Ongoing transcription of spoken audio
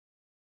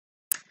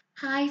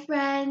Hi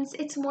friends,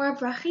 it's Morah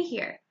Brachie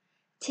here.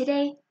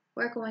 Today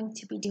we're going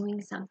to be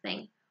doing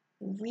something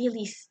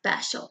really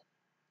special.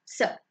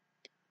 So,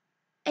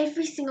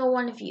 every single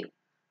one of you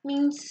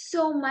means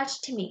so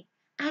much to me,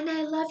 and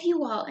I love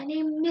you all, and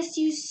I miss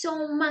you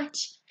so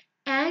much.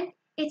 And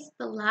it's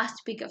the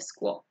last week of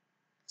school.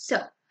 So,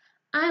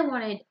 I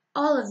wanted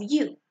all of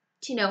you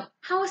to know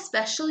how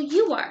special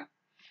you are.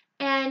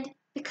 And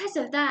because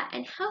of that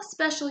and how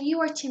special you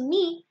are to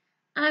me,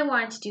 I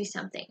wanted to do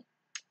something.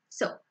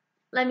 So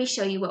let me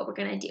show you what we're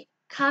going to do.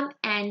 Come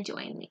and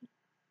join me.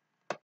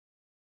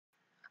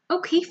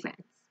 Okay,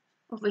 friends,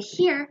 over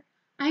here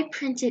I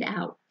printed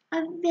out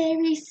a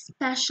very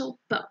special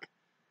book.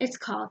 It's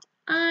called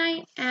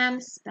I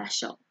Am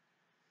Special.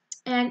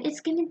 And it's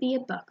going to be a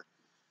book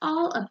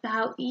all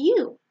about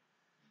you.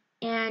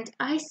 And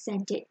I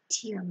sent it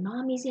to your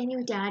mommies and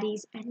your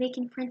daddies, and they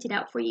can print it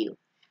out for you.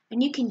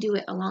 And you can do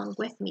it along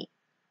with me.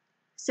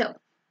 So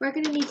we're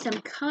going to need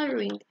some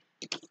coloring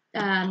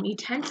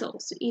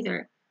utensils,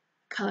 either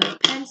colored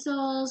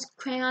pencils,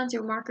 crayons,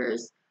 or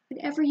markers.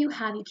 Whatever you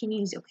have, you can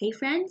use, okay,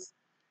 friends?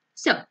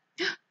 So,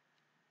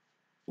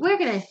 we're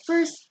going to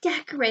first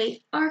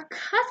decorate our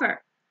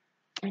cover.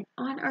 And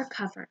on our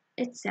cover,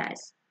 it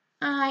says,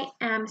 I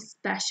am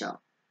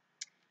special,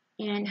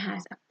 and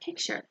has a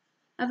picture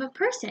of a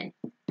person,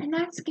 and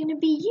that's going to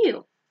be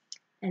you.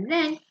 And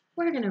then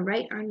we're going to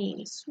write our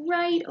names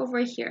right over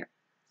here.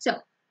 So,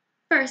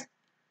 first,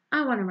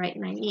 I want to write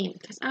my name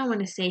because I want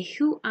to say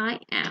who I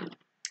am.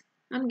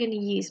 I'm going to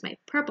use my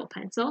purple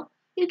pencil.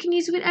 You can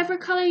use whatever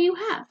color you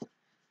have.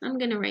 I'm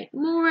going to write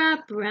Morah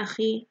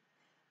Brachie.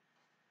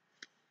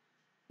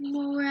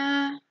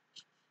 Morah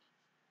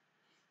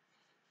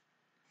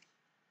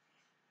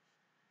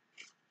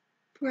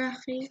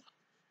Brachie.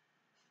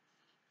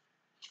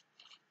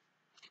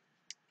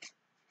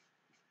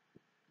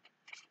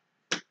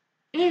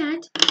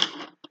 And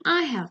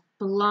I have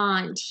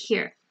blonde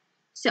here.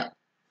 So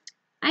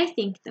I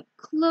think the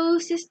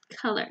closest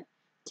color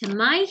to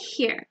my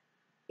hair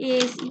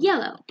is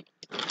yellow.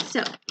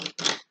 So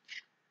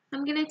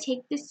I'm going to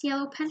take this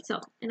yellow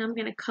pencil and I'm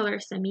going to color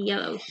some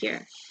yellow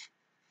here.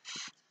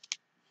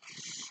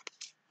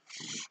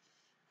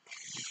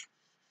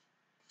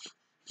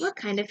 What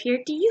kind of hair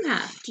do you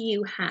have? Do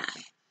you have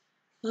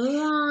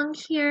long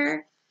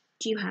hair?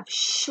 Do you have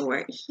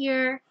short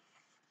hair?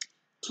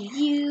 Do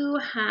you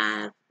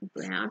have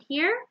brown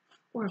hair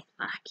or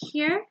black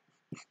hair?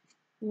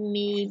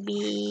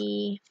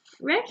 Maybe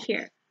red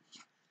hair.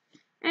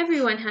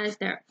 Everyone has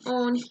their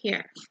own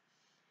hair.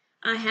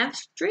 I have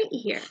straight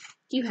hair.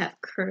 Do you have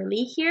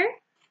curly hair?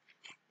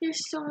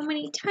 There's so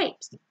many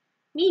types.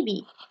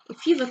 Maybe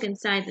if you look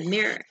inside the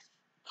mirror,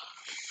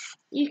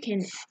 you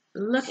can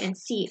look and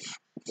see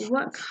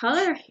what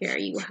color hair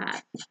you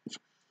have.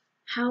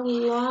 How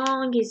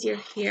long is your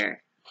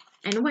hair?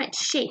 And what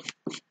shape?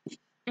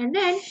 And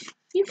then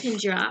you can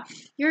draw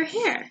your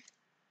hair.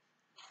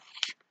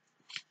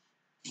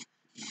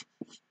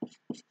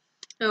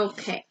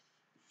 Okay.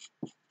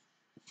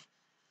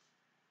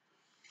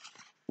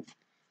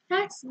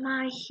 That's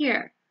my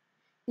hair.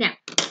 Now,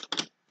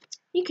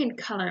 you can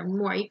color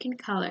more. You can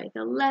color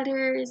the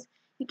letters.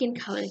 You can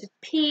color the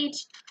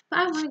page. But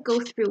I want to go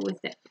through with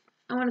it.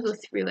 I want to go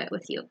through it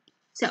with you.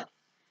 So,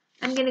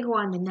 I'm going to go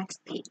on the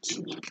next page.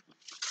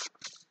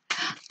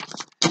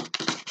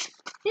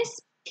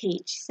 This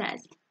page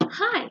says,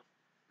 Hi,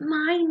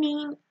 my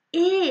name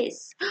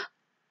is...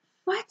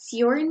 What's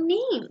your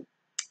name?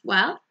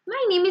 Well,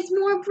 my name is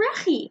Morah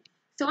Brachie.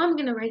 So I'm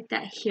going to write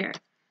that here.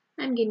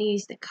 I'm going to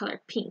use the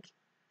color pink.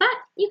 But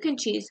you can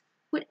choose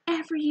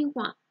whatever you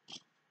want.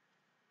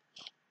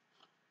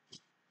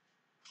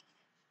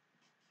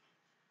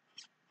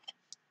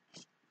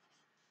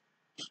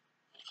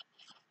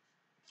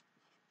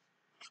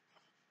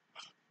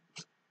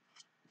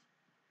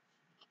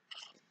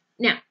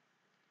 Now,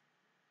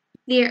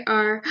 there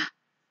are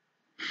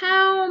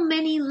how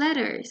many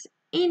letters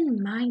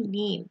in my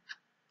name?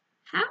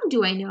 How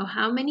do I know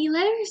how many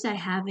letters I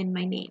have in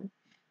my name?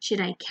 Should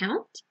I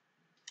count?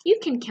 You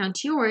can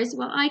count yours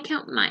while I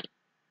count mine.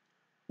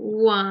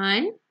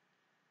 1,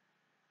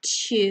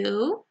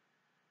 2,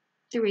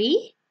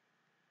 3,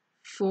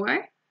 4,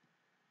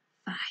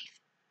 5,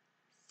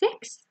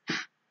 6,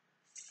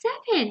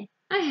 7.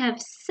 I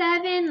have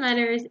 7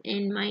 letters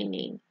in my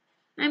name.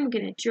 I'm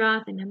going to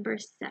draw the number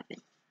 7.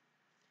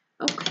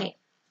 Okay,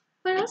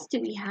 what else do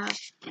we have?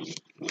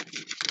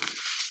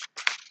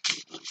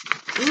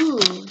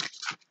 Ooh,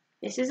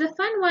 this is a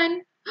fun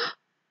one.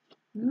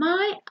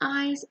 My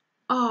eyes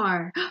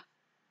are.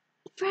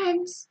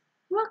 Friends,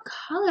 what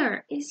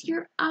color is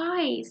your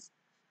eyes?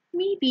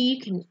 Maybe you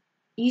can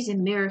use a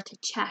mirror to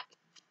check.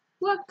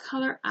 What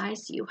color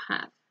eyes do you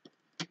have?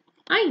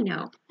 I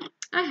know.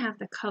 I have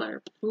the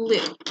color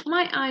blue.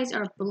 My eyes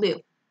are blue,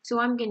 so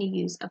I'm going to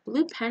use a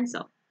blue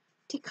pencil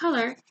to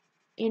color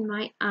in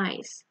my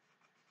eyes.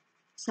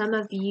 Some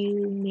of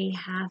you may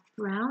have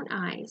brown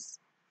eyes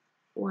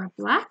or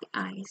black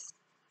eyes,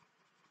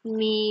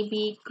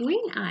 maybe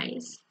green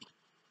eyes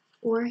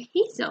or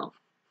hazel.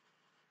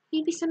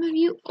 Maybe some of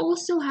you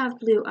also have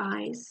blue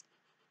eyes.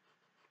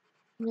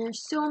 And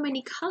there's so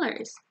many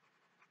colors.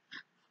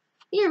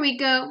 Here we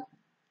go.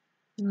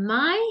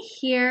 My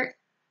hair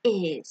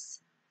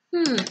is,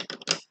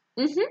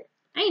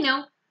 I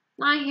know.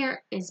 My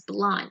hair is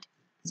blonde,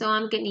 so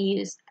I'm going to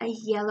use a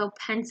yellow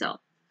pencil.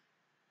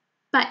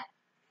 But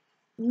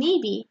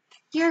maybe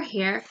your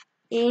hair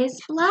is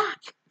black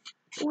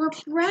or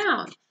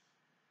brown,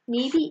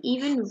 maybe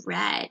even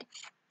red.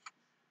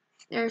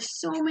 There are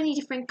so many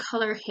different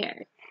color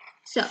hair.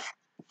 So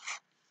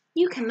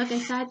you can look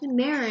inside the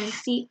mirror and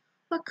see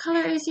what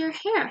color is your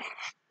hair,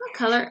 what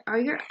color are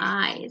your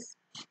eyes,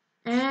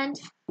 and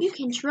you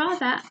can draw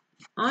that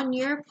on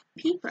your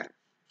paper.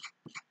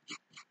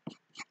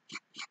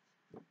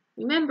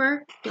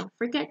 Remember, don't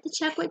forget to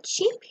check what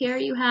shape hair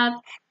you have.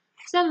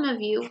 Some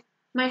of you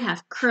might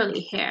have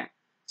curly hair,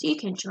 so you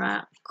can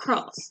draw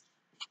curls.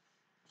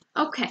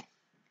 Okay,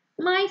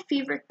 my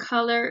favorite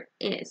color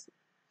is,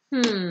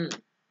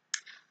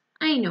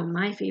 I know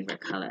my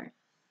favorite color.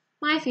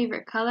 My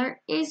favorite color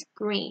is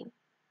green.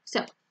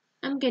 So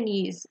I'm going to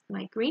use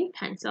my green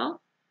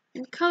pencil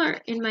and color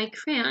in my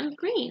crayon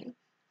green.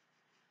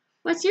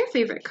 What's your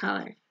favorite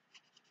color?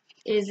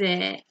 Is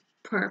it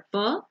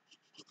purple?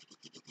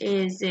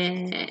 Is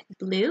it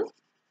blue?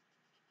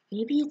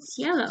 Maybe it's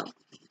yellow.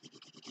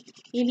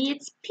 Maybe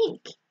it's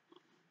pink.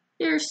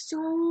 There are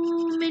so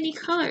many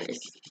colors.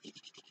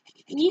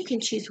 You can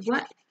choose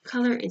what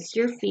color is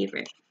your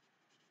favorite.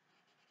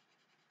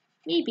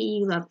 Maybe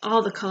you love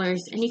all the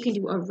colors and you can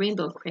do a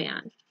rainbow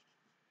crayon.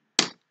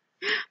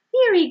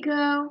 Here we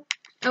go.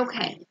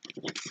 Okay,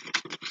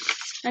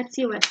 let's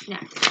see what's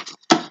next.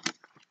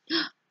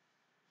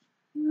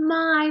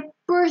 My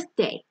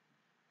birthday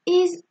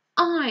is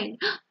on.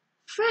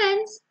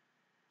 Friends,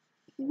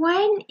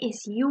 when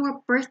is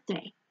your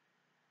birthday?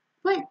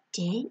 What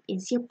day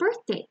is your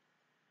birthday?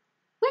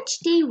 Which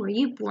day were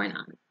you born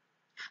on?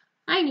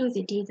 I know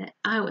the day that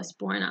I was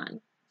born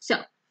on. So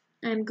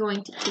I'm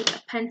going to take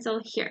a pencil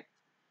here.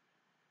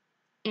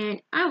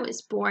 And I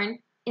was born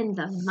in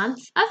the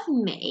month of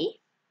May.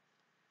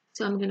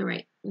 So I'm going to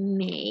write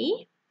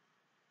May.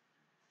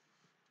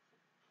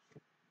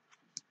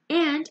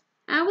 And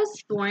I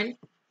was born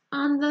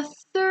on the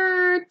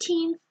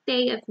 13th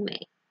day of May.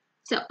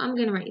 So I'm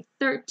going to write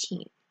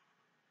 13.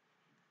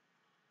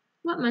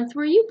 What month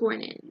were you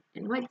born in?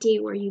 And what day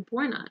were you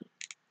born on?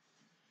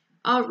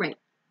 All right.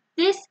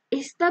 This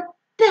is the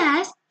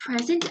best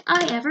present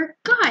I ever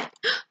got.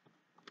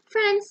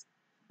 Friends,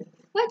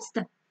 what's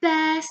the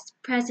best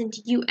present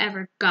you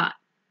ever got?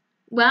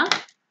 Well,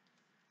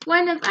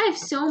 I have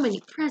so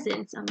many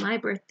presents on my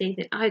birthday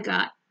that I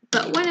got,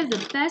 but one of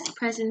the best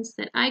presents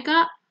that I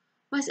got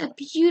was a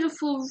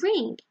beautiful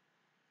ring.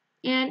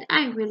 And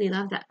I really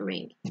love that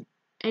ring.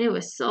 And it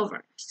was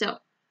silver. So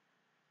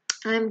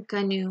I'm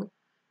going to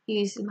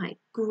use my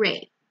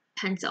gray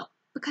pencil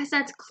because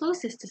that's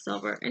closest to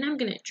silver. And I'm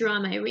going to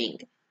draw my ring.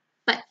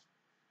 But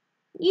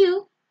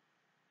you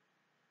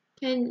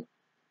can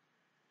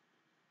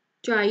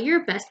draw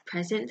your best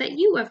present that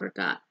you ever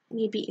got.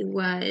 Maybe it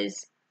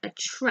was a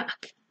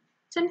truck,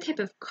 some type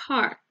of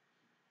car.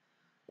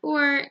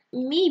 Or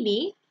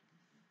maybe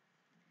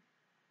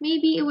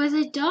it was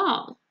a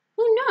doll.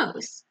 Who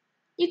knows?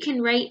 You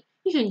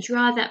can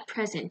draw that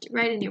present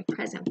right in your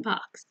present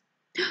box.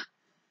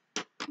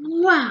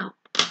 Wow,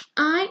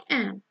 I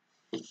am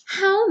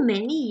how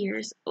many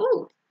years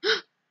old?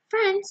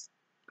 Friends,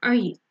 are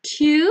you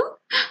 2?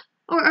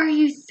 Or are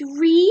you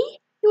 3?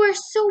 You are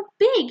so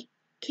big.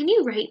 Can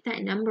you write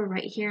that number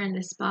right here in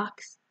this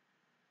box?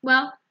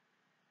 Well,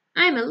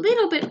 I'm a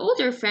little bit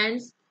older,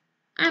 friends.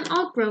 I'm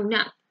all grown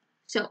up,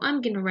 so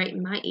I'm going to write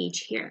my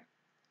age here.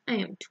 I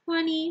am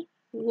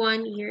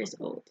 21 years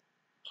old.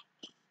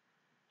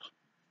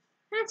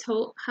 That's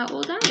how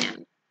old I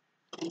am.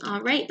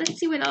 All right, let's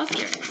see what else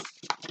there is.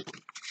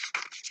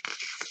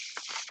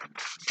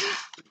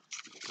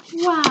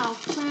 Wow,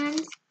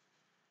 friends.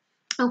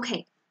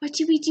 Okay, what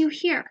do we do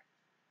here?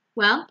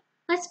 Well,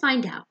 let's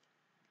find out.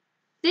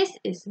 This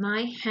is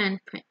my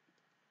handprint.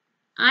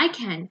 I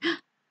can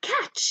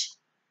catch.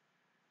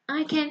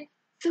 I can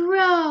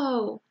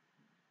throw.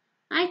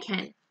 I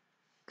can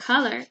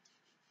color.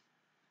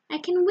 I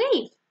can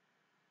wave.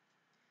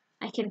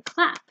 I can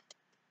clap,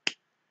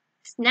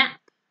 snap,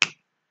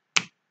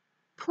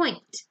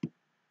 point,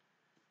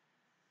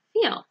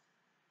 feel,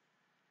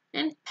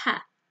 and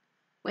pat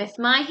with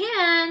my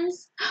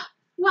hands.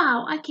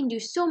 Wow, I can do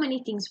so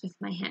many things with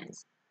my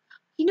hands.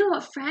 You know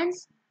what,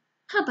 friends?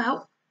 How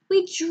about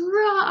we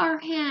draw our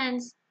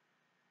hands?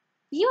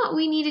 You know what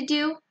we need to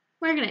do?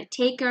 We're going to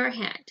take our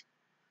hand.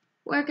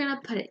 We're going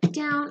to put it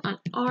down on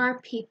our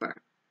paper.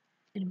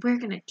 And we're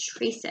going to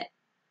trace it.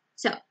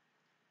 So,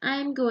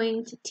 I'm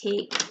going to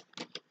take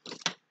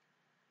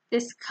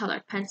this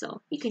color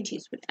pencil. You can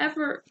choose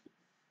whatever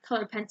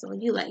color pencil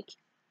you like.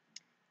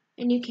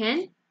 And you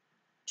can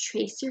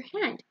trace your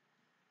hand.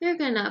 You're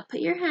going to put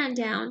your hand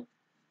down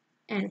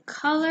and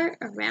color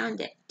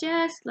around it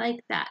just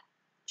like that,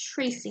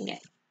 tracing it.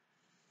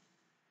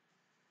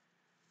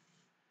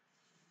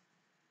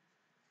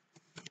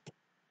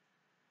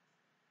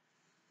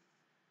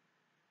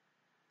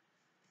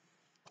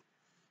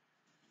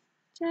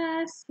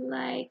 Just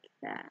like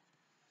that.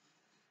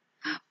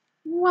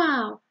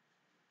 Wow!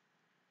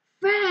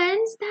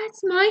 Friends,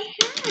 that's my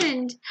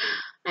hand.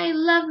 I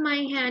love my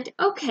hand.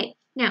 Okay,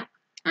 now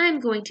I'm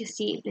going to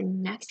see the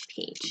next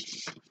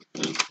page.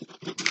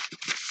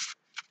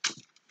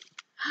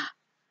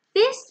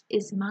 This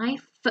is my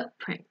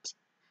footprint.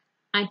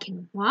 I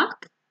can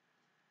walk,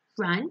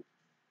 run,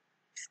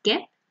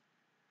 skip,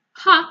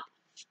 hop,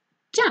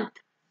 jump,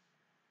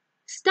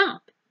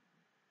 stomp,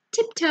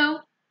 tiptoe,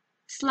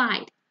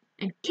 slide,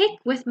 and kick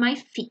with my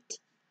feet.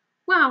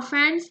 Wow,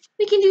 friends,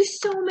 we can do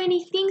so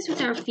many things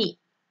with our feet.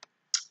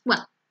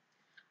 Well,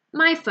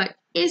 my foot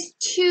is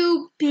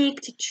too big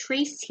to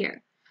trace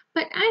here,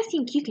 but I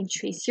think you can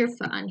trace your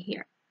foot on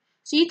here.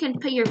 So you can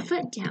put your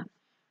foot down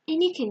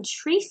and you can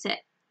trace it.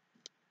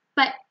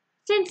 But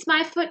since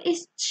my foot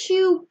is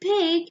too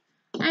big,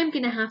 I'm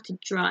going to have to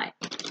draw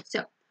it.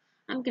 So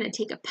I'm going to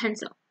take a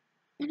pencil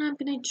and I'm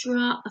going to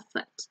draw a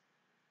foot.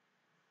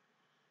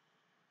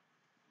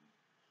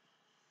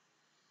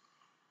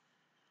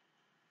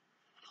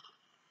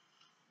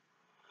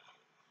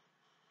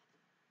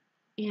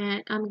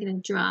 And I'm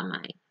going to draw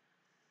my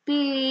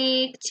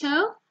big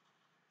toe.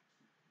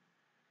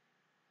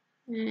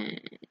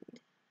 And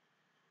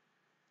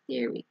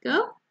there we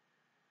go.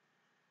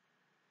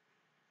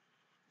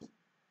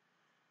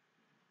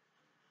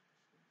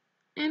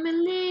 And my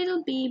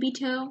little baby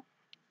toe.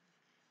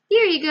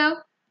 There you go.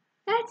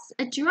 That's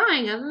a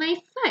drawing of my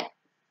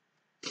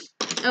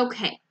foot.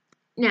 Okay,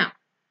 now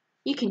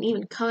you can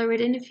even color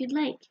it in if you'd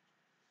like.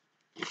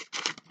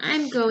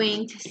 I'm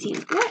going to see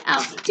what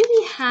else do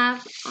we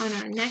have on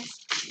our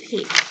next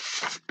page.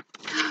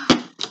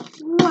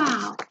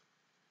 Wow!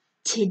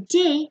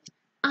 Today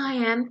I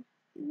am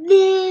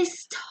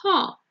this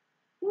tall.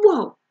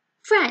 Whoa!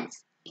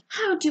 Friends,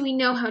 how do we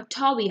know how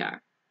tall we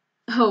are?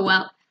 Oh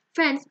well,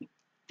 friends,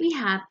 we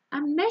have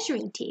a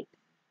measuring tape.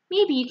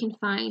 Maybe you can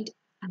find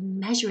a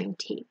measuring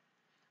tape.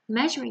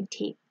 Measuring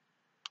tape.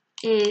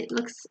 It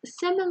looks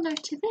similar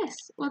to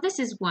this. Well, this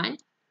is one.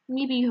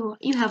 Maybe you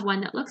have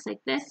one that looks like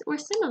this or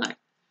similar.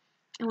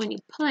 And when you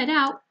pull it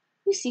out,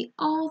 you see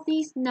all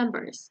these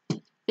numbers.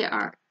 There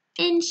are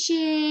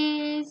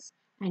inches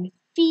and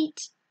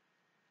feet.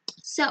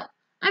 So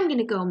I'm going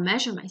to go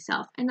measure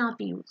myself and I'll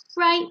be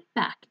right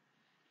back.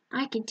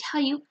 I can tell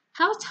you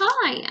how tall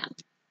I am.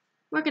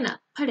 We're going to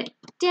put it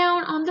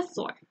down on the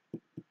floor.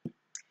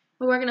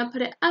 We're going to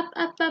put it up,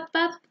 up, up,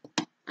 up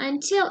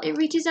until it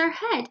reaches our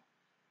head.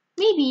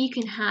 Maybe you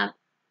can have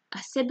a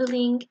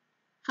sibling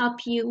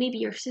help you, maybe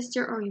your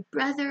sister or your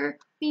brother,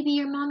 maybe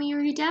your mommy or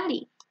your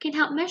daddy can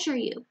help measure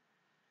you.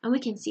 And we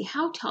can see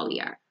how tall we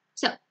are.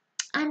 So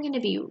I'm going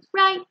to be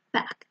right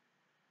back.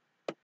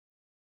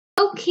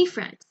 Okay,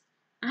 friends,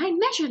 I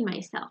measured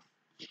myself.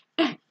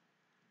 And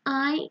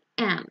I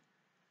am,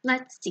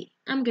 let's see,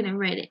 I'm going to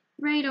write it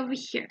right over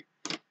here.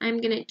 I'm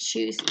going to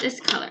choose this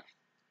color.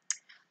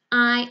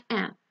 I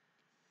am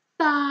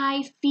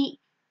 5 feet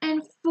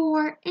and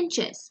 4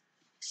 inches.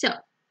 So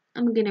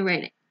I'm going to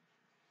write it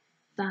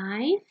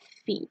 5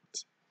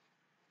 feet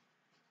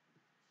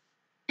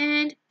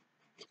and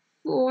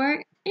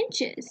 4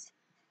 inches.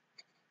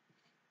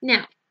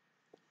 Now,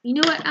 you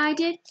know what I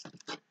did?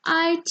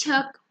 I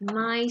took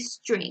my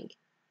string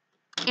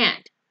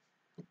and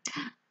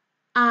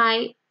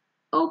I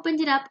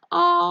opened it up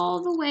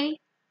all the way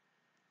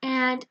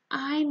and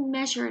I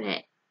measured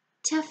it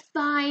to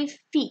 5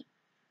 feet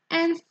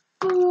and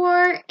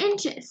 4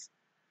 inches.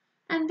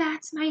 And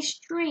that's my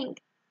string.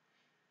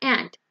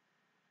 And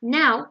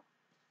now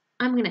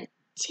I'm going to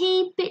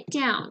tape it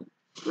down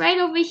right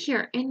over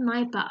here in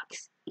my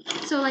box.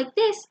 So like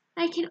this,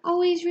 I can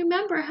always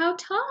remember how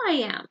tall I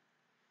am.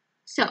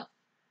 So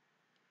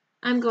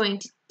I'm going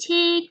to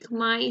take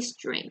my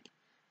string.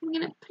 I'm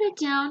going to put it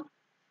down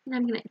and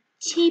I'm going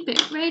to tape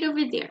it right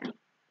over there.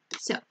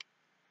 So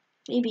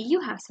maybe you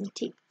have some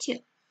tape too.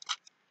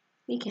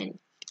 We can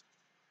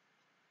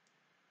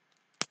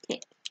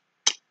take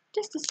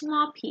just a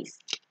small piece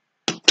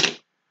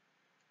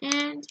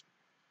and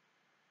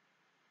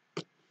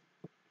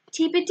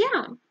tape it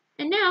down.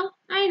 And now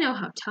I know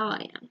how tall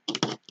I am.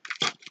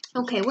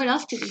 Okay, what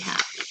else do we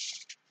have?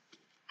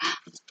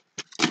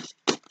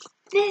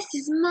 This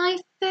is my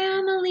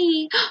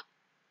family.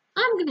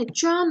 I'm going to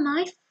draw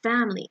my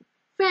family.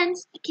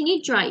 Friends, can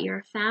you draw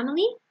your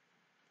family?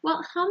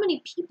 Well, how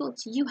many people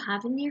do you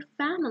have in your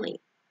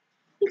family?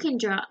 You can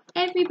draw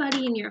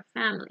everybody in your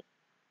family.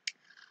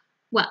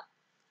 Well,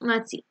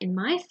 let's see. In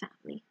my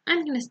family,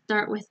 I'm going to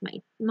start with my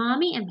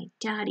mommy and my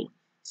daddy.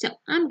 So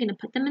I'm going to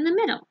put them in the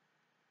middle.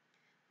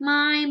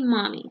 My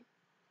mommy.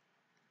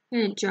 I'm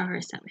going to draw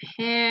her some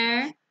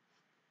hair,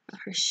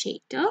 her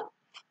shito,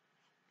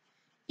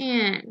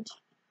 and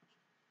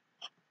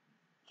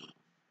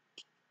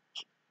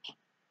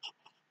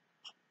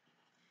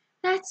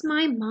that's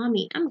my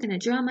mommy. I'm going to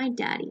draw my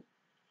daddy.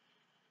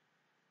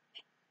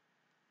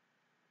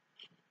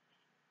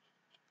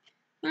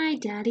 My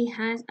daddy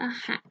has a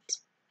hat.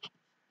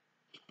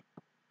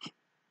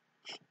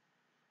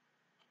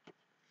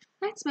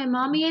 That's my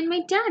mommy and my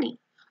daddy.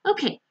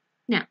 Okay,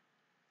 now,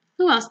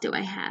 who else do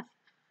I have?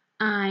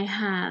 I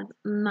have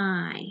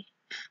my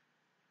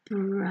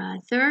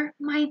brother,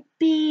 my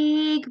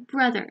big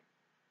brother.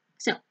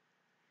 So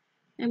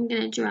I'm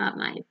going to draw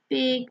my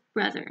big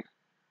brother.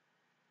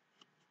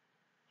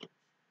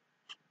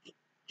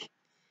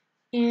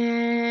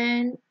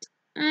 And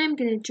I'm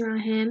going to draw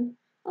him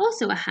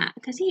also a hat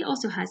because he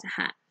also has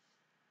a hat.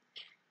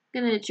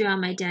 I'm going to draw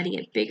my daddy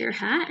a bigger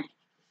hat.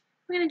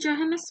 I'm going to draw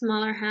him a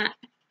smaller hat.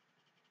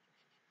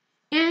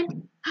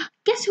 And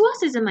guess who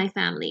else is in my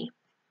family?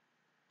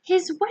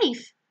 His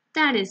wife.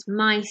 That is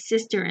my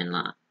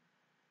sister-in-law.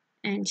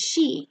 And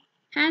she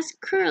has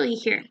curly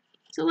hair.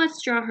 So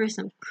let's draw her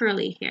some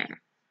curly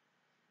hair.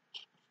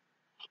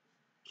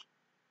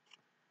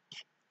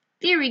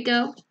 There we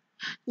go.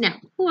 Now,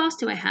 who else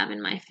do I have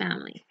in my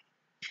family?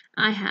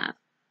 I have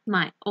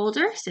my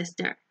older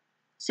sister.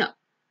 So,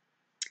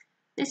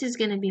 this is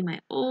going to be my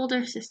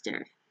older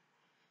sister.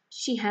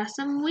 She has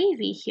some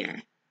wavy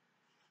hair.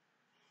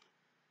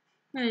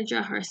 I'm going to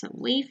draw her some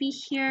wavy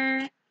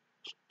hair.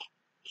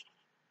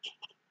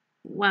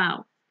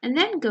 Wow. And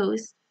then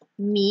goes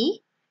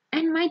me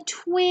and my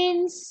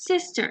twin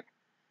sister.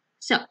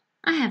 So,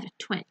 I have a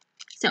twin.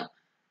 So,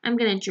 I'm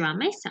going to draw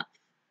myself.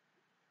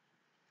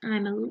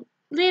 I'm a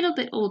little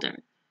bit older.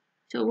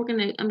 So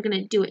I'm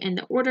gonna do it in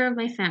the order of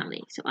my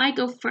family. So I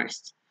go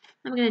first.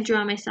 I'm gonna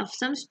draw myself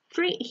some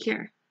straight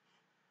hair.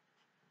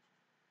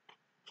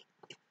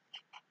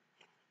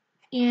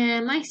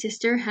 And my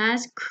sister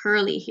has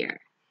curly hair.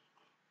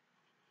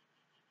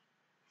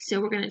 So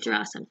we're gonna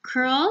draw some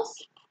curls.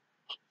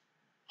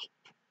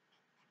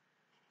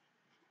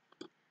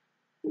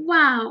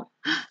 Wow.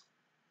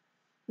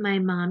 My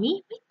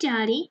mommy, my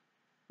daddy,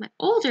 my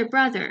older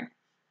brother,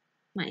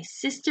 my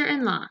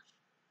sister-in-law,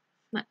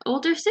 my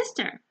older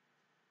sister,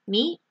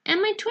 me,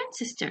 and my twin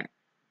sister.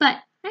 But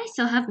I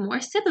still have more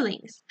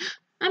siblings.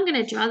 I'm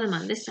gonna draw them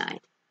on this side.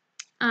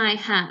 I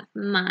have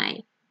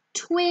my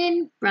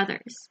twin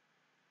brothers.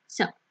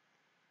 So,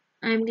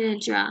 I'm going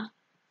to draw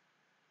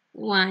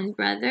one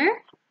brother.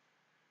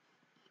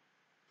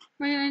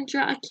 We're going to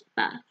draw a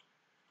kippah.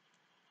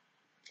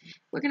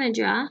 We're going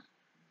to draw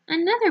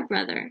another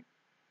brother.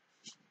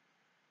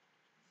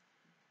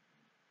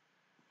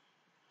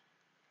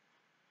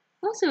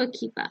 Also a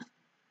kippah.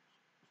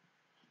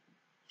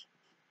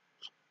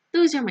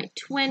 Those are my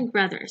twin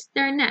brothers.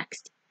 They're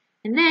next.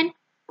 And then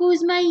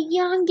goes my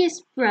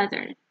youngest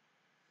brother.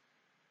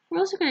 We're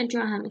also going to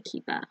draw him a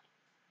kippah.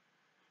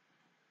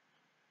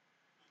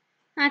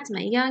 That's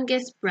my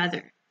youngest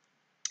brother.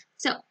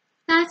 So,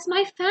 that's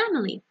my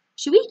family.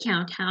 Should we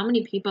count how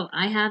many people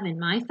I have in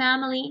my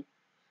family?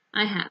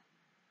 I have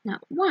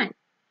not one,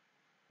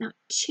 not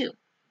two,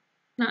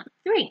 not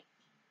three,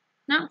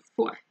 not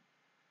four,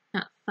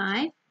 not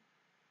five,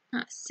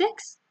 not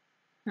six,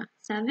 not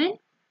seven,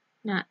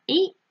 not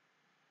eight,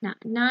 not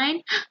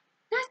nine,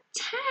 not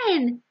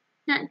 10.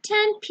 Not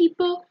 10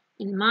 people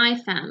in my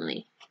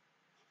family.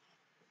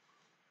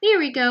 There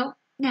we go.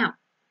 Now,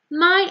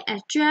 my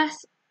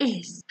address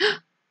is,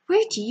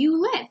 where do you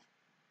live?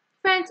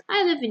 Friends,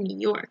 I live in New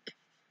York.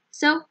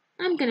 So,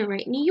 I'm going to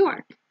write New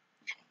York.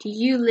 Do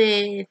you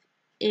live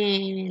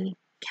in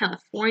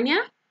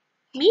California?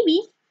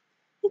 Maybe.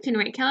 You can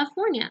write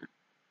California.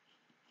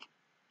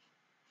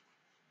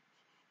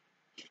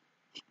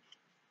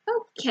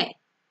 Okay.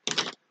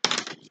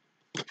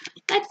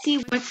 Let's see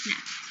what's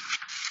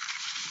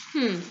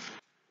next.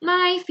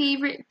 My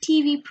favorite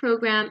TV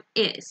program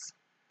is.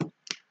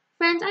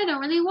 Friends, I don't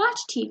really watch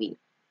TV,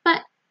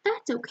 but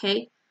that's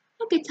okay.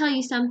 I could tell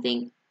you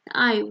something that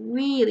I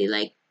really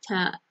like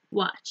to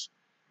watch.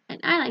 And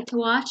I like to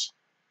watch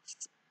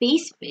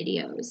space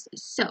videos.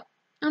 So,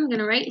 I'm going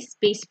to write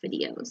space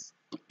videos.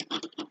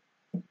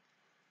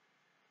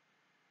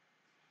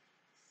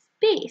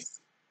 Space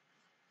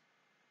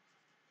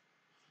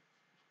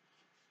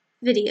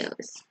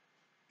videos.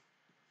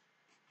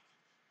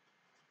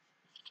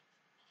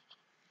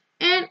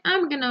 And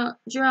I'm going to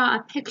draw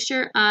a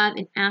picture of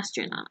an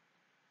astronaut.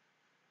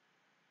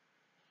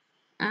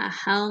 A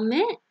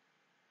helmet.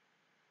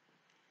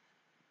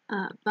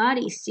 A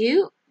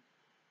bodysuit.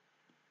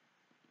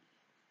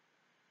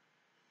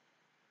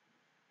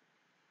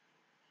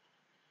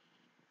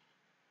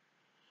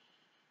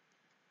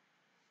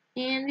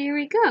 And there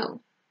we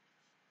go.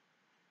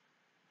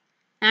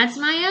 That's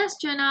my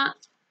astronaut.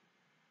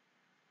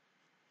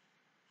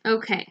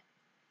 Okay.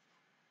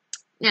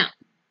 Now,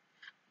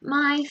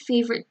 my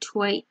favorite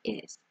toy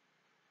is.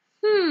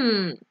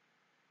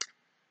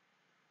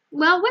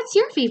 Well, what's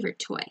your favorite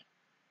toy?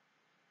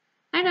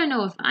 I don't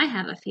know if I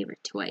have a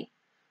favorite toy,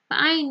 but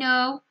I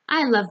know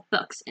I love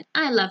books and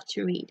I love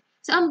to read.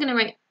 So I'm going to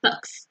write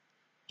books.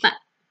 But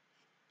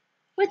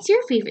what's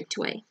your favorite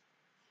toy?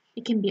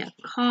 It can be a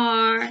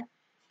car, it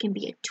can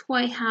be a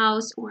toy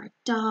house or a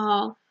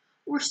doll,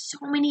 or so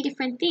many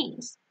different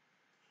things.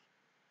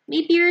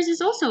 Maybe yours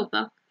is also a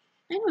book.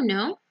 I don't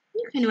know.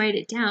 You can write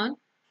it down.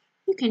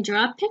 You can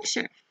draw a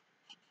picture.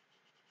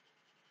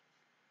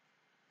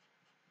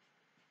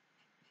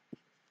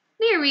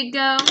 There we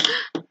go.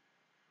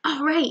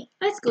 All right,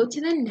 let's go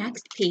to the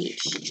next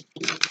page.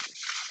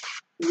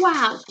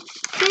 Wow,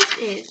 this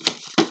is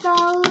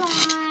the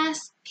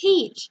last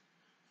page.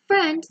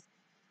 Friends,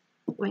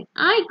 when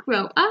I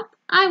grow up,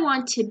 I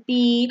want to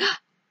be...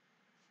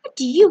 What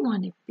do you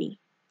want to be?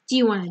 Do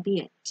you want to be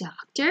a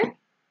doctor,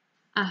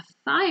 a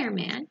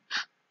fireman,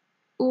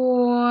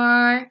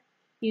 or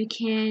you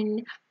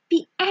can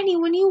be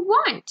anyone you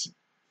want?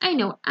 I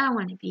know what I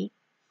want to be.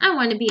 I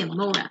want to be a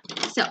Morah.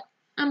 So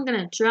I'm going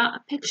to draw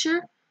a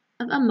picture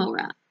of a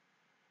Morah.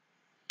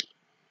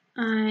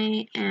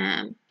 I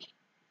am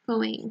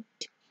going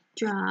to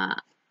draw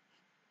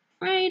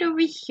right over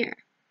here.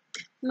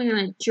 I'm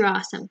going to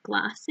draw some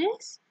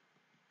glasses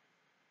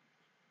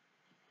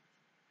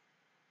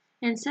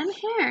and some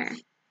hair.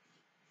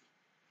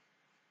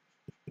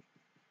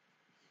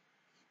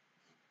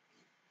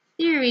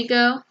 There we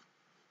go.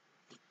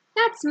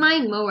 That's my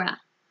Morah.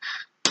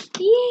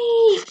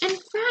 Yay! And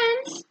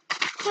friends,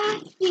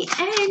 that's the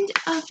end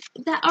of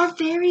our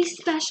very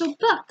special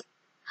book.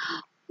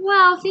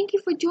 Wow, thank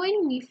you for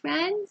joining me,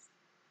 friends.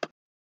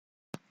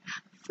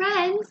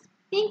 Friends,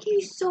 thank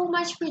you so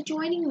much for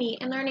joining me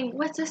and learning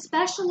what's so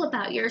special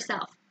about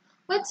yourself.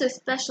 What's so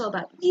special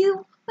about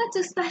you? What's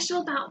so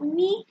special about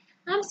me?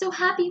 I'm so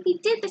happy we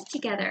did this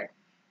together.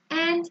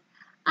 And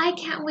I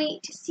can't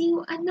wait to see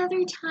you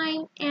another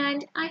time,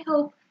 and I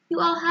hope you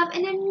all have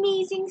an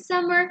amazing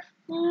summer.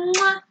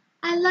 Mwah!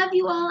 I love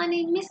you all and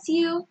I miss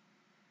you.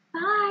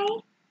 Bye.